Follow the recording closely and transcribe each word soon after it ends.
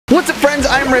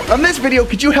Rip, on this video,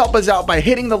 could you help us out by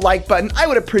hitting the like button? I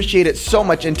would appreciate it so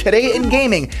much. And today in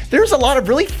gaming, there's a lot of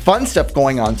really fun stuff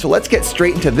going on. So let's get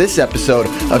straight into this episode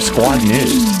of Squad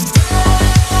News.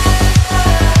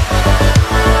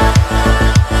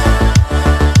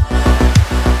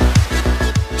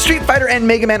 Street Fighter and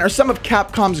Mega Man are some of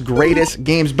Capcom's greatest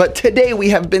games, but today we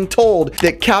have been told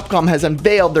that Capcom has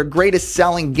unveiled their greatest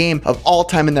selling game of all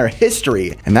time in their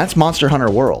history, and that's Monster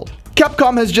Hunter World.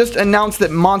 Capcom has just announced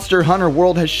that Monster Hunter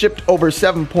World has shipped over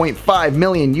 7.5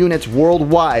 million units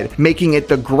worldwide, making it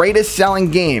the greatest selling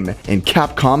game in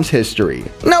Capcom's history.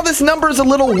 Now, this number is a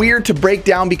little weird to break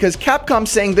down because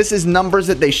Capcom's saying this is numbers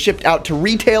that they shipped out to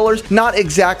retailers, not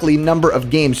exactly number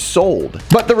of games sold.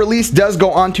 But the release does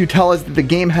go on to tell us that the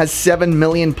game has 7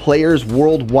 million players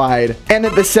worldwide, and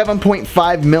that the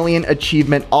 7.5 million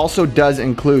achievement also does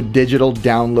include digital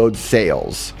download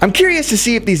sales. I'm curious to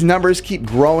see if these numbers keep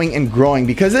growing and growing,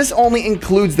 because this only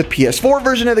includes the PS4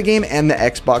 version of the game and the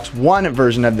Xbox One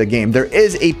version of the game. There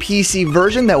is a PC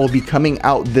version that will be coming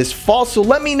out this fall, so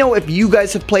let me know if you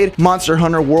guys have played Monster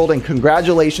Hunter World, and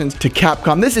congratulations to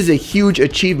Capcom. This is a huge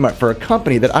achievement for a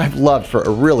company that I've loved for a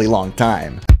really long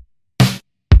time.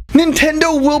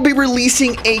 Nintendo will be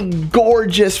releasing a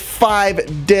gorgeous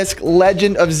 5-disc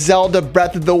Legend of Zelda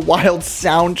Breath of the Wild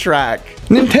soundtrack.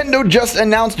 Nintendo just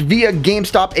announced via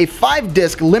GameStop a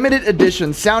 5-disc limited edition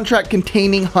soundtrack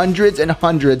containing hundreds and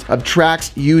hundreds of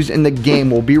tracks used in the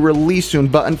game will be released soon,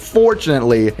 but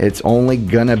unfortunately, it's only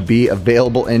gonna be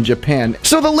available in Japan.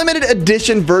 So the limited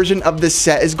edition version of this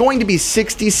set is going to be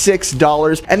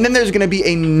 $66, and then there's gonna be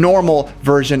a normal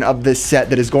version of this set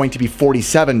that is going to be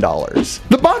 $47.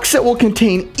 The box set will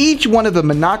contain each one of the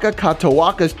Manaka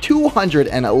Katawaka's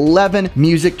 211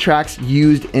 music tracks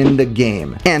used in the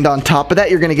game. And on top of that,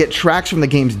 you're going to get tracks from the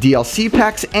game's DLC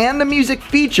packs and the music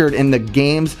featured in the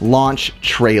game's launch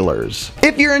trailers.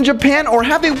 If you're in Japan or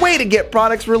have a way to get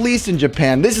products released in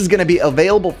Japan, this is going to be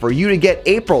available for you to get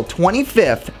April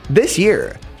 25th this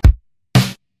year.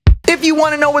 If you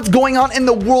want to know what's going on in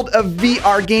the world of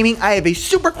VR gaming, I have a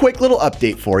super quick little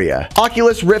update for you.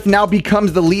 Oculus Rift now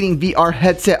becomes the leading VR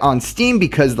headset on Steam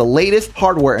because the latest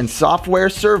hardware and software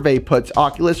survey puts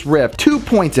Oculus Rift 2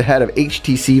 points ahead of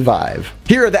HTC Vive.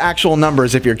 Here are the actual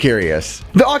numbers if you're curious.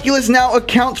 The Oculus now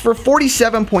accounts for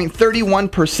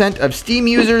 47.31% of Steam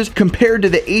users compared to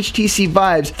the HTC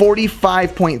Vive's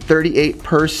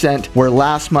 45.38%, where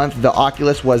last month the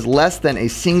Oculus was less than a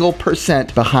single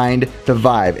percent behind the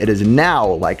Vive. It is now,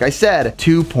 like I said,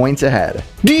 2 points ahead.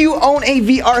 Do you own a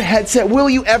VR headset? Will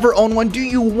you ever own one? Do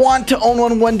you want to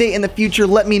own one day in the future?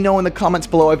 Let me know in the comments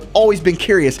below. I've always been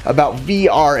curious about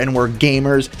VR and where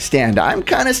gamers stand. I'm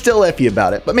kind of still iffy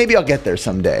about it, but maybe I'll get there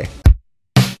someday.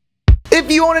 If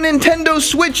you own a Nintendo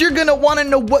Switch, you're gonna want to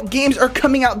know what games are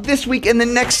coming out this week in the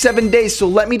next 7 days. So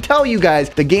let me tell you guys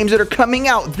the games that are coming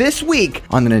out this week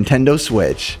on the Nintendo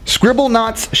Switch.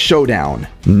 Scribblenauts Showdown,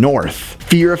 North,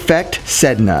 Fear Effect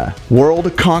Sedna,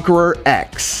 World Conqueror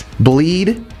X,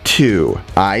 Bleed 2,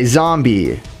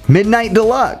 iZombie, Midnight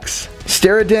Deluxe,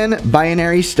 Steriden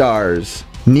Binary Stars,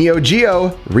 Neo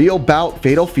Geo Real Bout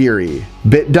Fatal Fury,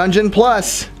 Bit Dungeon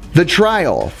Plus, The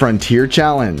Trial Frontier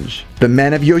Challenge, The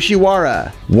Men of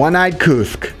Yoshiwara, One-Eyed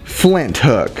Kuthk, Flint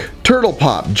Hook, Turtle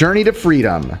Pop Journey to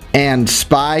Freedom, and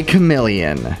Spy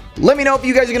Chameleon. Let me know if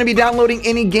you guys are going to be downloading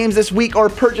any games this week or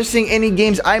purchasing any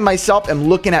games. I myself am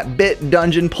looking at Bit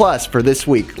Dungeon Plus for this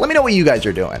week. Let me know what you guys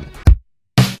are doing.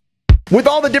 With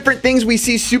all the different things we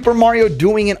see Super Mario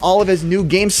doing in all of his new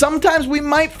games, sometimes we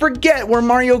might forget where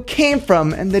Mario came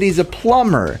from and that he's a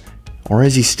plumber. Or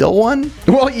is he still one?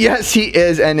 Well, yes, he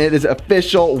is, and it is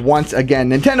official once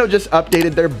again. Nintendo just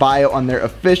updated their bio on their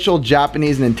official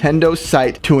Japanese Nintendo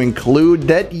site to include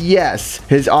that, yes,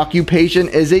 his occupation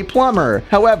is a plumber.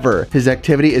 However, his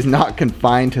activity is not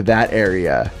confined to that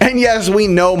area. And yes, we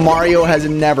know Mario has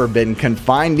never been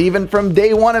confined. Even from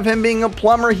day one of him being a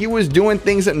plumber, he was doing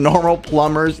things that normal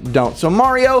plumbers don't. So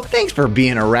Mario, thanks for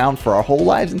being around for our whole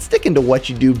lives and sticking to what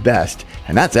you do best.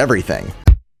 And that's everything.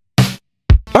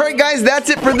 Alright guys, that's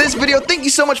it for this video. Thank you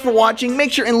so much for watching.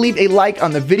 Make sure and leave a like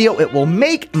on the video. It will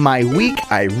make my week.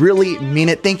 I really mean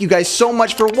it. Thank you guys so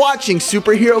much for watching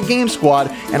Superhero Game Squad,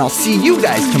 and I'll see you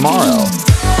guys tomorrow.